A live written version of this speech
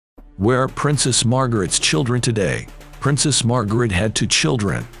Where are Princess Margaret's children today? Princess Margaret had two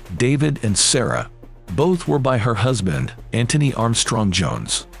children, David and Sarah. Both were by her husband, Anthony Armstrong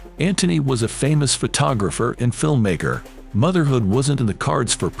Jones. Anthony was a famous photographer and filmmaker. Motherhood wasn't in the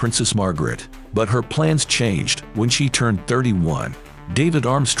cards for Princess Margaret, but her plans changed when she turned 31. David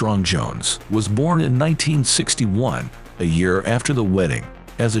Armstrong Jones was born in 1961, a year after the wedding.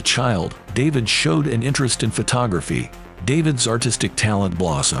 As a child, David showed an interest in photography. David's artistic talent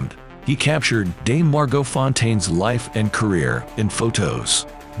blossomed. He captured Dame Margot Fontaine's life and career in photos.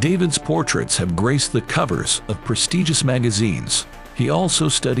 David's portraits have graced the covers of prestigious magazines. He also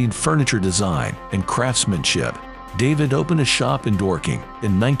studied furniture design and craftsmanship. David opened a shop in Dorking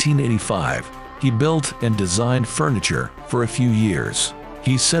in 1985. He built and designed furniture for a few years.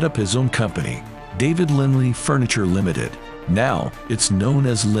 He set up his own company, David Linley Furniture Limited. Now, it's known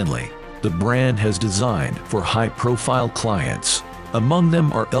as Linley. The brand has designed for high-profile clients. Among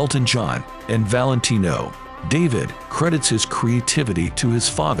them are Elton John and Valentino. David credits his creativity to his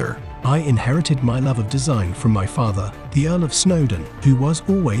father. I inherited my love of design from my father, the Earl of Snowdon, who was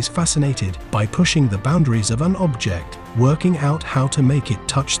always fascinated by pushing the boundaries of an object, working out how to make it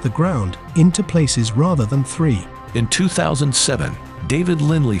touch the ground into places rather than three. In 2007, David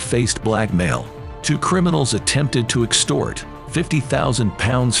Linley faced blackmail. Two criminals attempted to extort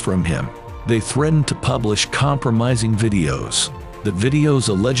 £50,000 from him. They threatened to publish compromising videos. The videos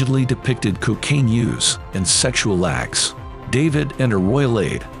allegedly depicted cocaine use and sexual acts. David and a royal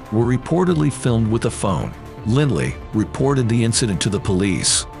aide were reportedly filmed with a phone. Linley reported the incident to the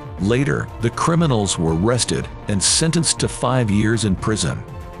police. Later, the criminals were arrested and sentenced to 5 years in prison.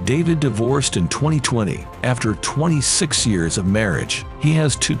 David divorced in 2020 after 26 years of marriage. He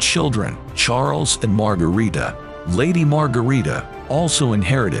has two children, Charles and Margarita. Lady Margarita also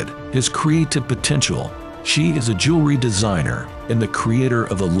inherited his creative potential. She is a jewelry designer and the creator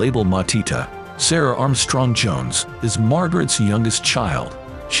of the label Matita. Sarah Armstrong Jones is Margaret's youngest child.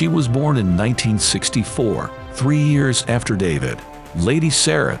 She was born in 1964, 3 years after David. Lady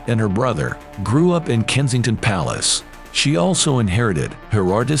Sarah and her brother grew up in Kensington Palace. She also inherited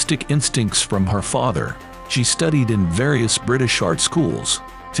her artistic instincts from her father. She studied in various British art schools.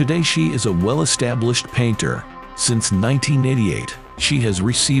 Today she is a well-established painter. Since 1988, she has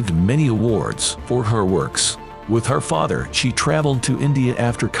received many awards for her works. With her father, she traveled to India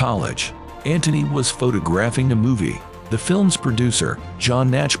after college. Anthony was photographing a movie. The film's producer, John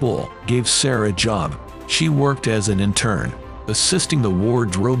Natchbull, gave Sarah a job. She worked as an intern, assisting the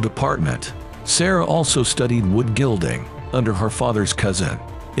wardrobe department. Sarah also studied wood gilding under her father's cousin.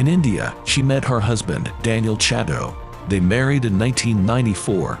 In India, she met her husband, Daniel Chatto. They married in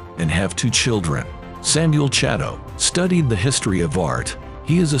 1994 and have two children. Samuel Chatto studied the history of art.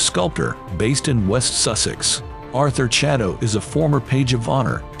 He is a sculptor based in West Sussex. Arthur Chatto is a former page of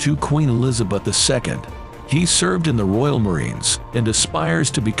honor to Queen Elizabeth II. He served in the Royal Marines and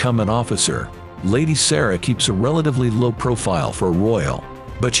aspires to become an officer. Lady Sarah keeps a relatively low profile for royal,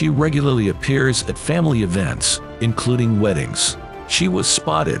 but she regularly appears at family events, including weddings. She was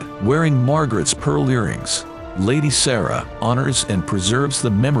spotted wearing Margaret's pearl earrings. Lady Sarah honors and preserves the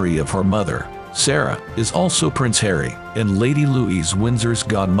memory of her mother. Sarah is also Prince Harry and Lady Louise Windsor's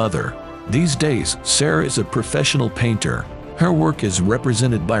godmother. These days, Sarah is a professional painter. Her work is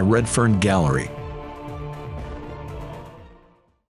represented by Redfern Gallery.